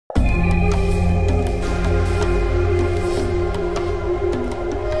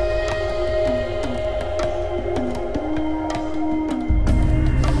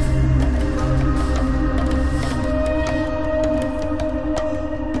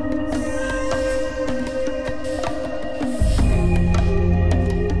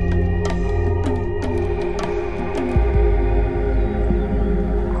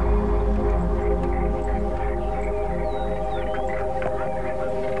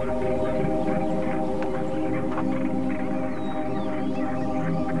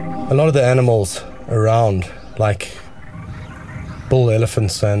A lot of the animals around, like bull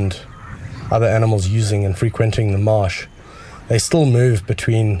elephants and other animals using and frequenting the marsh, they still move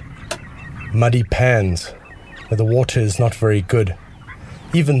between muddy pans where the water is not very good.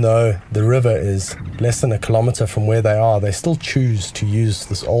 Even though the river is less than a kilometer from where they are, they still choose to use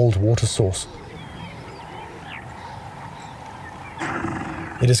this old water source.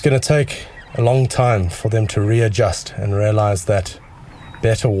 It is going to take a long time for them to readjust and realize that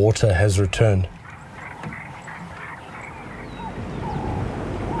better water has returned.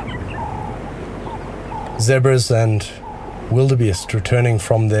 Zebras and wildebeest returning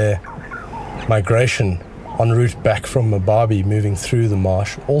from their migration en route back from Mababi, moving through the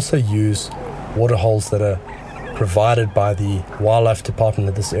marsh, also use waterholes that are provided by the wildlife department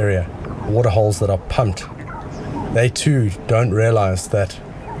of this area, waterholes that are pumped. They too don't realize that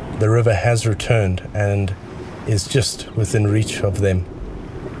the river has returned and is just within reach of them.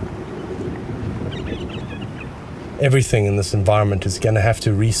 Everything in this environment is going to have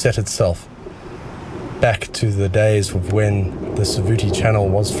to reset itself back to the days of when the Savuti Channel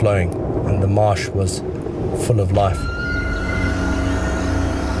was flowing and the marsh was full of life.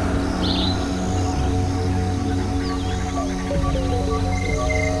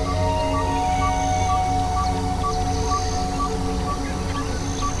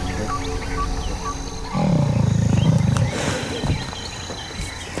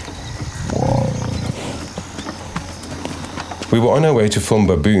 We were on our way to film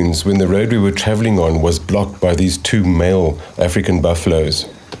baboons when the road we were traveling on was blocked by these two male African buffaloes.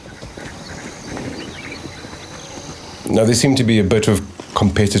 Now, there seemed to be a bit of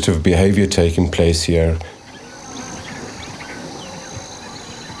competitive behavior taking place here.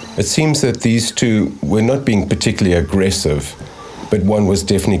 It seems that these two were not being particularly aggressive, but one was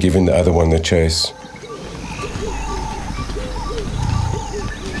definitely giving the other one the chase.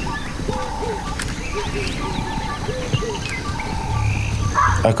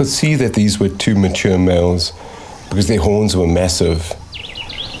 I could see that these were two mature males because their horns were massive.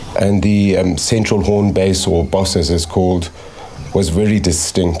 And the central horn base, or boss as it's called, was very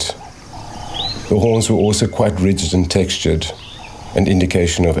distinct. The horns were also quite rigid and textured, an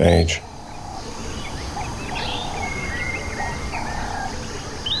indication of age.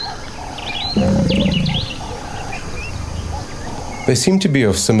 They seem to be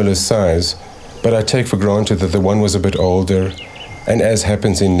of similar size, but I take for granted that the one was a bit older, and as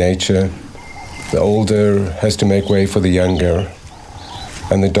happens in nature, the older has to make way for the younger,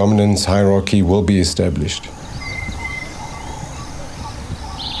 and the dominance hierarchy will be established.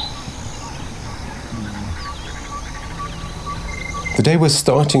 The day was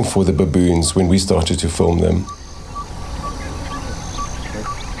starting for the baboons when we started to film them.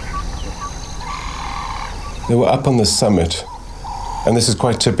 They were up on the summit, and this is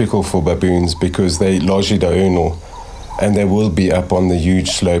quite typical for baboons because they're largely diurnal, and they will be up on the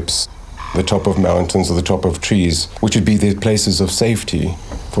huge slopes, the top of mountains or the top of trees, which would be their places of safety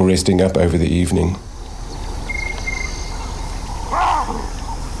for resting up over the evening.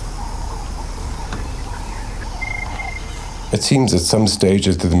 It seems at some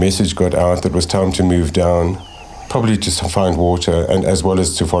stages that the message got out that it was time to move down, probably to find water and as well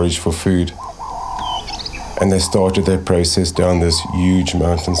as to forage for food. And they started their process down this huge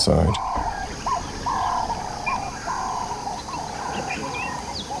mountainside.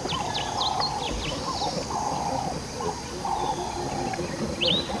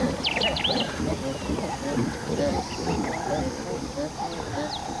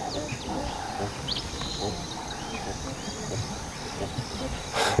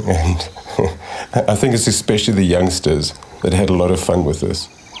 And I think it's especially the youngsters that had a lot of fun with this.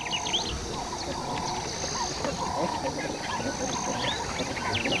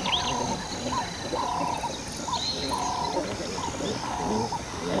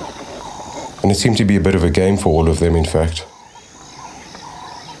 And it seemed to be a bit of a game for all of them, in fact.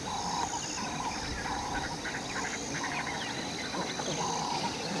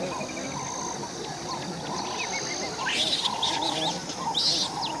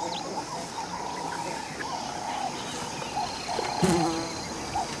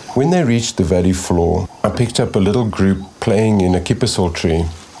 When they reached the valley floor, I picked up a little group playing in a kippersol tree.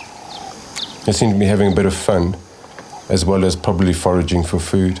 They seemed to be having a bit of fun, as well as probably foraging for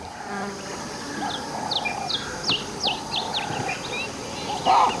food.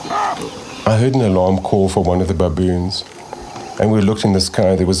 I heard an alarm call for one of the baboons, and we looked in the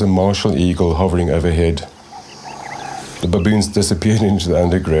sky. There was a martial eagle hovering overhead. The baboons disappeared into the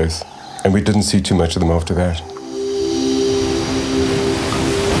undergrowth, and we didn't see too much of them after that.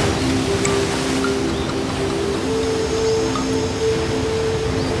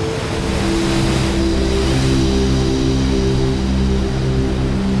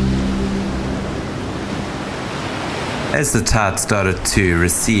 as the tide started to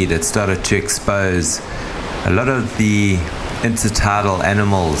recede, it started to expose a lot of the intertidal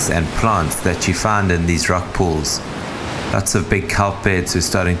animals and plants that you find in these rock pools. Lots of big kelp beds were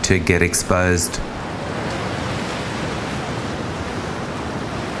starting to get exposed.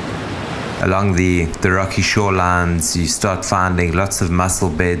 Along the rocky shorelines, you start finding lots of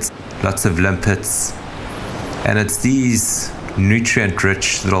mussel beds, lots of limpets, and it's these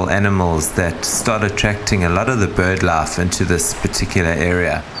nutrient-rich little animals that start attracting a lot of the bird life into this particular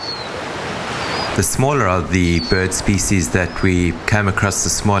area. The smaller of the bird species that we came across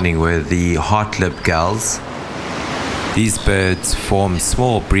this morning were the heart-lipped gulls. These birds form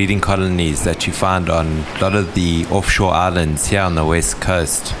small breeding colonies that you find on a lot of the offshore islands here on the west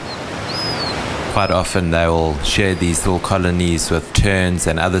coast. Quite often they will share these little colonies with terns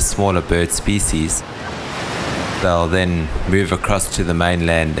and other smaller bird species. They'll then move across to the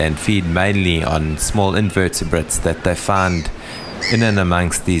mainland and feed mainly on small invertebrates that they find in and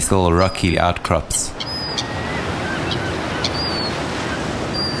amongst these little rocky outcrops.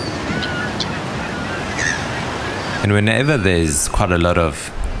 And whenever there's quite a lot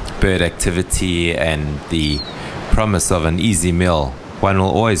of bird activity and the promise of an easy meal, one will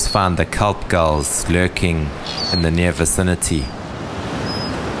always find the kelp gulls lurking in the near vicinity.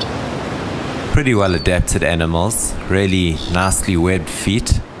 Pretty well adapted animals, really nicely webbed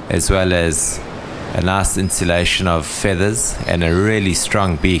feet, as well as a nice insulation of feathers and a really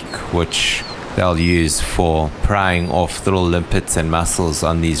strong beak, which they'll use for prying off little limpets and mussels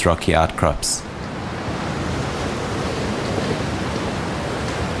on these rocky outcrops.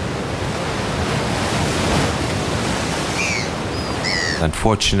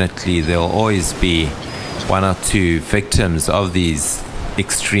 Unfortunately, there'll always be one or two victims of these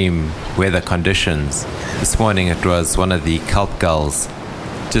extreme weather conditions. This morning it was one of the kelp gulls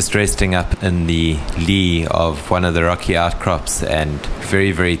just resting up in the lee of one of the rocky outcrops and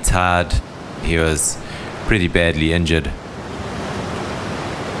very, very tired. He was pretty badly injured.